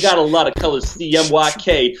Pantones. They got a lot of colors,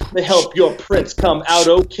 CMYK. They help your prints come out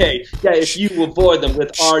okay. Yeah, if you avoid them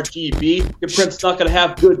with RGB, your print's not going to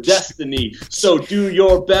have good destiny. So do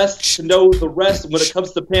your best to know the rest. When it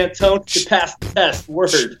comes to Pantone, you pass the test.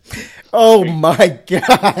 Word. Oh, my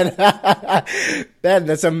God. Ben,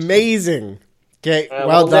 that's amazing. Okay,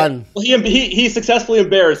 well done. Well, he successfully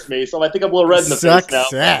embarrassed me, so I think I'm a little red in the face now.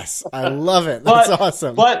 Success. I love it. That's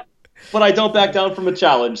awesome. But I don't back down from a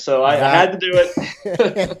challenge, so I had to do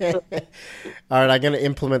it. All right, I'm going to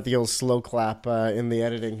implement the old slow clap in the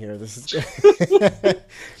editing here. This is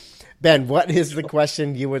Ben, what is the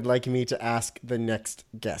question you would like me to ask the next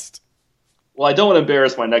guest? Well, I don't want to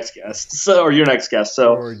embarrass my next guest, or your next guest.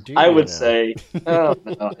 So I would say, I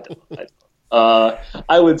don't.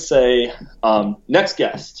 I would say, next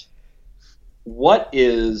guest, what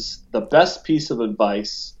is the best piece of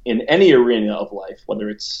advice in any arena of life, whether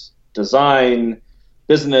it's design,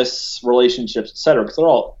 business, relationships, etc., because they're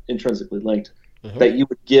all intrinsically linked, that you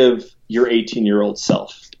would give your 18-year-old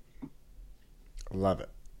self? Love it.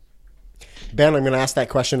 Ben, I'm going to ask that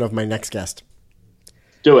question of my next guest.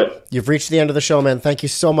 Do it. You've reached the end of the show, man. Thank you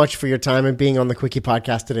so much for your time and being on the Quickie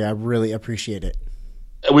podcast today. I really appreciate it.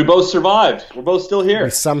 We both survived. We're both still here.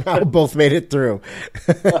 We somehow both made it through.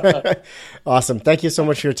 Awesome. Thank you so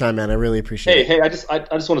much for your time, man. I really appreciate it. Hey, I just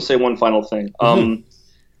want to say one final thing.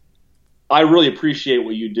 I really appreciate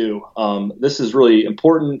what you do. This is really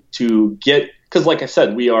important to get, because like I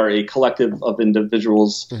said, we are a collective of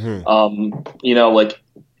individuals.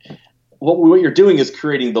 What you're doing is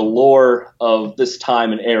creating the lore of this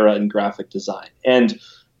time and era in graphic design. And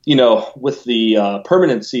with the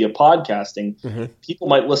permanency of podcasting, people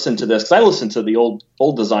might listen to this, because I listen to the old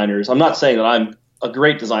designers. I'm not saying that I'm a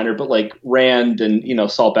great designer, but like Rand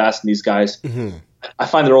and Saul Bass and these guys, I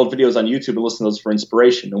find their old videos on YouTube and listen to those for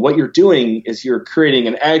inspiration. And what you're doing is you're creating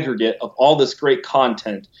an aggregate of all this great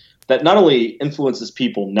content that not only influences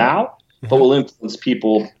people now, but will influence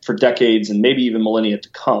people for decades and maybe even millennia to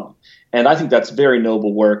come. And I think that's very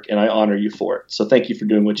noble work, and I honor you for it. So thank you for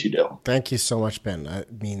doing what you do. Thank you so much, Ben.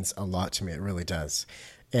 It means a lot to me. It really does.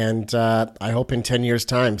 And I hope in 10 years'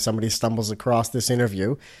 time, somebody stumbles across this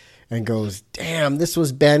interview and goes, damn, this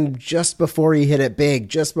was Ben just before he hit it big,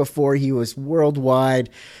 just before he was worldwide,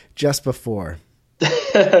 just before.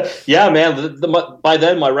 Yeah, man. By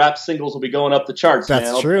then, my rap singles will be going up the charts.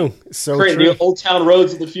 That's true. So creating true. the Old Town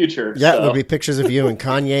roads of the future. Yeah, there'll be pictures of you and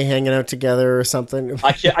Kanye hanging out together or something.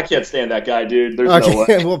 I can't stand that guy, dude. There's no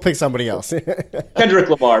way. We'll pick somebody else. Kendrick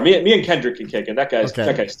Lamar. Me and Kendrick can kick it. That guy's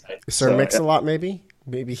tight. Sir Mix-a-Lot, maybe?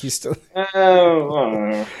 Maybe he's still...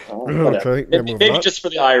 Okay, maybe just for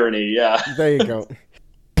the irony, yeah. There you go.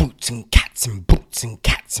 Boots and cats and boots and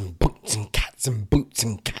cats and boots and cats and boots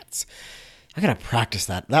and cats. I gotta practice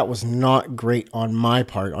that. That was not great on my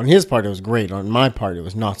part. On his part, it was great. On my part, it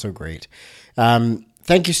was not so great.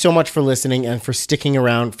 Thank you so much for listening and for sticking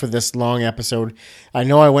around for this long episode. I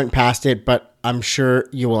know I went past it, but I'm sure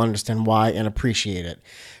you will understand why and appreciate it.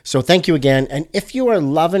 So thank you again. And if you are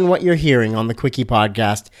loving what you're hearing on the Quickie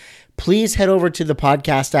podcast, please head over to the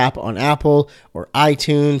podcast app on Apple or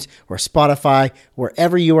iTunes or Spotify,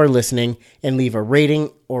 wherever you are listening, and leave a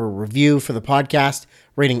rating or a review for the podcast.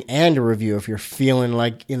 Rating and a review if you're feeling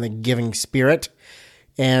like in the giving spirit.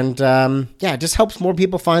 And it just helps more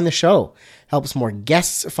people find the show, helps more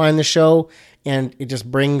guests find the show, and it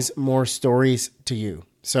just brings more stories to you.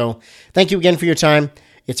 So thank you again for your time.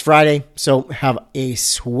 It's Friday, so have a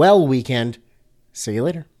swell weekend. See you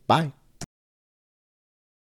later. Bye.